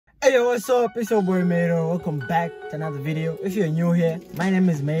Hey yo, what's up? It's your boy Mado. Welcome back to another video. If you're new here, my name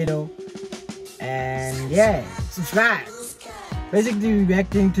is Mado. And yeah, subscribe. Basically, we're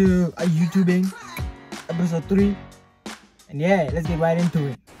reacting to Areyoutubing episode 3. And yeah, let's get right into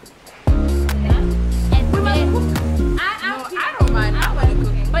it. I don't mind. I want to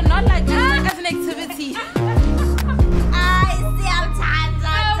cook, but not like as an activity.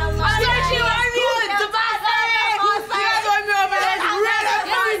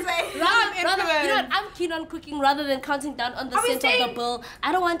 I'm keen on cooking rather than counting down on the cent of the bill.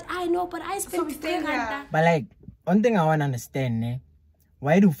 I know, but I spent 300. But like, one thing I want to understand,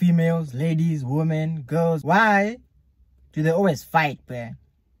 why do females, ladies, women, girls, why do they always fight, bruh?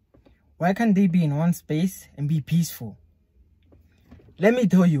 Why can't they be in one space and be peaceful? Let me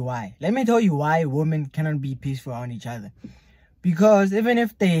tell you why. Let me tell you why women cannot be peaceful on each other. Because even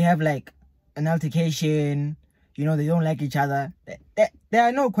if they have like an altercation, you know, they don't like each other, there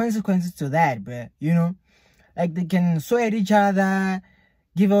are no consequences to that, bruh, you know? Like, they can swear at each other,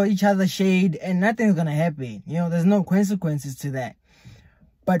 give each other shade, and nothing's gonna happen. You know, there's no consequences to that.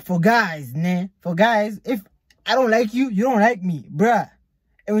 But for guys, if I don't like you, you don't like me, bruh,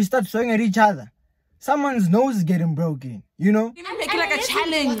 and we start swearing at each other, someone's nose is getting broken, you know? Make it like a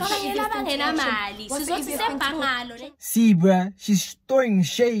challenge. See, bruh, she's throwing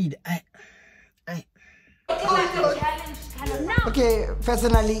shade. Okay,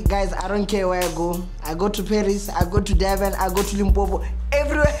 personally, guys, I don't care where I go. I go to Paris, I go to Devon, I go to Limpopo,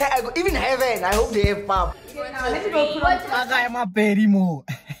 everywhere I go, even heaven. I hope they have pub. Let me go put on. I am a perimo.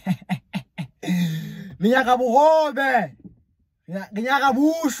 Minyaka buhobe. Minyaka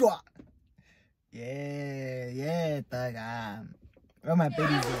bushwa. Yeah, taga. Where my baby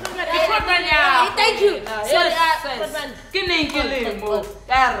go? Thank you.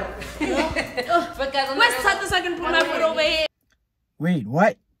 Wait,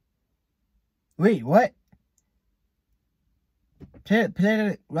 what?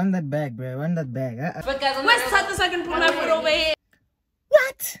 Run that back, bro. Run that back.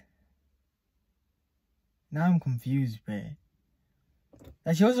 What? Now I'm confused, bro.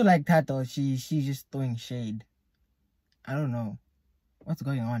 Like, she also like Tato. She's just throwing shade. I don't know what's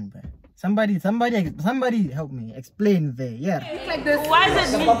going on, bro. Somebody help me explain there. Yeah. Like this. Why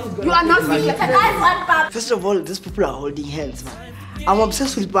is it me? You are not me. First of all, these people are holding hands, man. I'm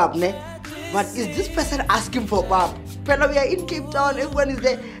obsessed with pub, ne? But is this person asking for pub? Pella, we are in Cape Town, everyone is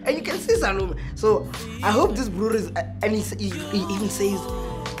there, and you can see Salome. So I hope this brewer is, and he even says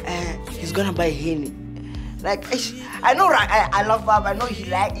he's gonna buy Henny. Like, I know, I love pub. I know he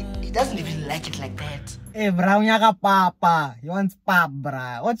doesn't even like it like that. Hey, bro, papa. He wants pop,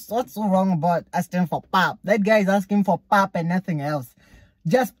 bro. What's so wrong about asking for pop? That guy is asking for pop and nothing else.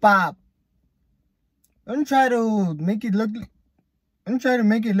 Just pop. Don't try to make it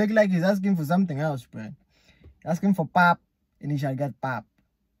look like he's asking for something else, bro. Asking for pop, and he shall get pop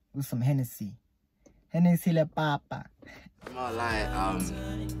with some Hennessy. Hennessy le papa. I'm not lying.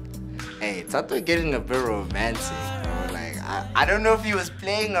 Hey, Tato getting a bit romantic, bro. Like, I don't know if he was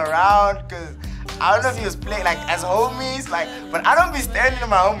playing around, cause I don't know if he was playing like as homies, like, but I don't be staring in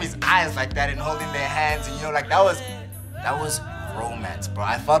my homies' eyes like that and holding their hands, and you know, like that was romance, bro.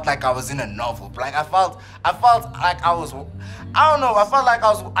 I felt like I was in a novel. Like I felt like I was, I don't know. I felt like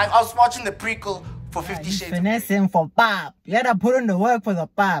I was watching the prequel for 50 Shades. Finessing for pop. You gotta put in the work for the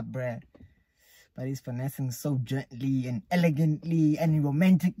pop, bro. But he's finessing so gently and elegantly and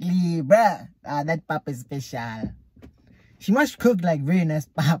romantically, bruh. That pop is special. She must cook like very nice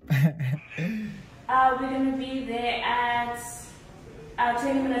pop. We're gonna be there at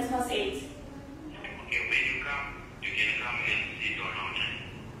 20 minutes past 8. Okay, when you come, you can come and sit on our time.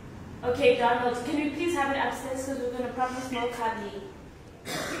 Okay, Donald, can we please have it upstairs because we're gonna probably smoke hardly.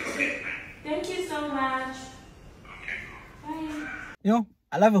 Thank you so much. Okay. Bye. You know,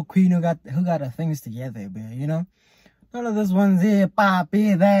 I love a queen who got her things together, bro. You know, all of those ones here, pop,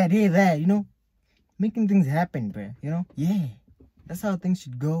 here, that, you know, making things happen, bro. You know, yeah, that's how things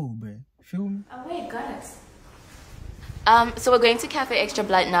should go, bro. Feel me? Oh wait, got it. So we're going to Cafe Extra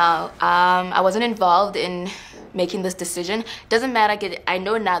Blood now. I wasn't involved in making this decision. Doesn't matter. I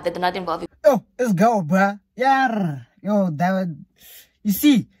know now that they're not involved. Yo, let's go, bruh. Yeah. Yo, you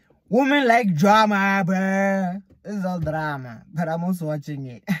see, women like drama, bruh. This is all drama, but I'm also watching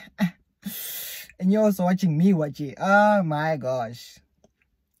it. And you're also watching me watch it. Oh my gosh.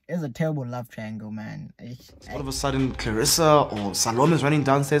 It's a terrible love triangle, man. All of a sudden, Clarissa or Salome is running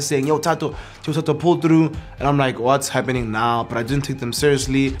downstairs saying, yo, Tato pull through. And I'm like, what's happening now? But I didn't take them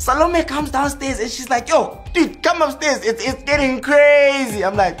seriously. Salome comes downstairs and she's like, yo, dude, come upstairs. It's getting crazy.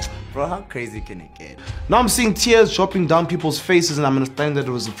 I'm like, Bro, how crazy can it get? Now I'm seeing tears dropping down people's faces and I'm understanding that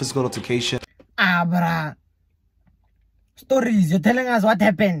it was a physical altercation. Ah, bruh. Stories, you're telling us what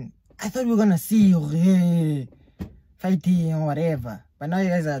happened. I thought we were gonna see you fighting or whatever. But now you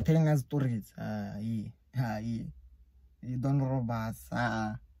guys are telling us stories. You don't rob us.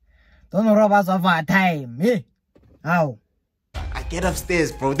 Don't rob us of our time. Hey, how? I get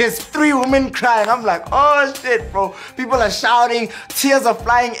upstairs, bro. There's 3 women crying. I'm like, oh shit, bro. People are shouting. Tears are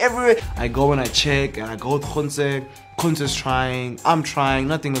flying everywhere. I go and I check and I go with Khonse. Khonse's trying. I'm trying.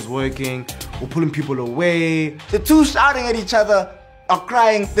 Nothing is working. We're pulling people away. The 2 shouting at each other are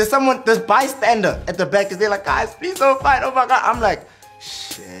crying. There's bystander at the back. They're like, guys, please don't fight. Oh my God. I'm like,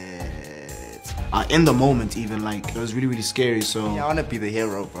 shit. In the moment even, like, it was really, really scary, so... Yeah, I want to be the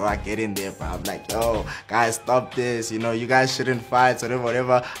hero, bro. I get in there, bro. I'm like, yo, guys, stop this. You know, you guys shouldn't fight, so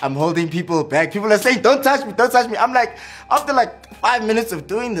whatever. I'm holding people back. People are saying, don't touch me, don't touch me. I'm like, after like 5 minutes of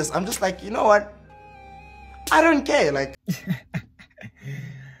doing this, I'm just like, you know what? I don't care, like...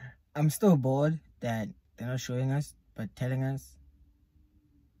 I'm still bored that they're not showing us, but telling us.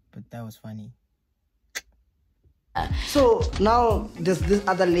 But that was funny. So now there's this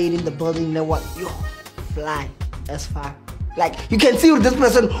other lady in the building that what yo fly as far. Like you can see with this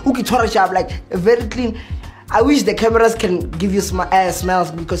person who can touch up like very clean. I wish the cameras can give you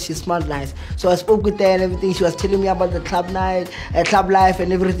smells because she smelled nice. So I spoke with her and everything. She was telling me about the club night, club life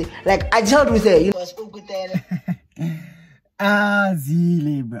and everything. Like I chilled with her. You know, I spoke with her.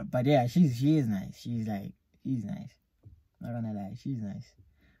 Zili, bro. But yeah, she is nice. She's nice. Not gonna lie, she's nice.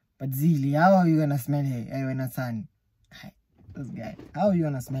 But Zili, how are you gonna smell her? Hey, when it's son. This guy. How are you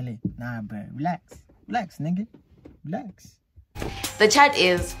gonna smell it? Nah, bro. Relax. Relax, nigga. Relax. The chat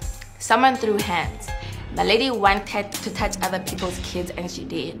is, someone threw hands. My lady wanted to touch other people's kids and she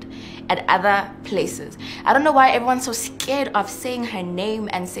did. At other places. I don't know why everyone's so scared of saying her name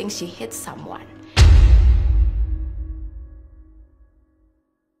and saying she hit someone.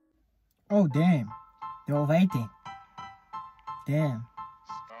 Oh, damn. They were fighting. Damn.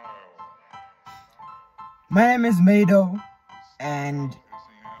 My name is Mado, and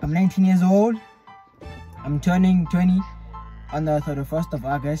I'm 19 years old. I'm turning 20 on the 31st of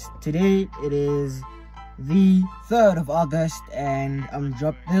August. Today it is the 3rd of August, and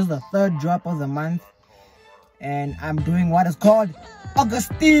this is the 3rd drop of the month. And I'm doing what is called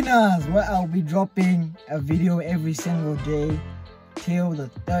Augustinas, where I'll be dropping a video every single day till the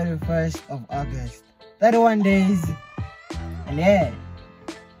 31st of August. 31 days. And yeah.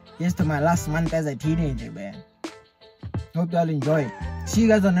 Here's to my last month as a teenager, man. Hope y'all enjoy it. See you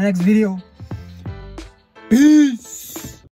guys on the next video. Peace.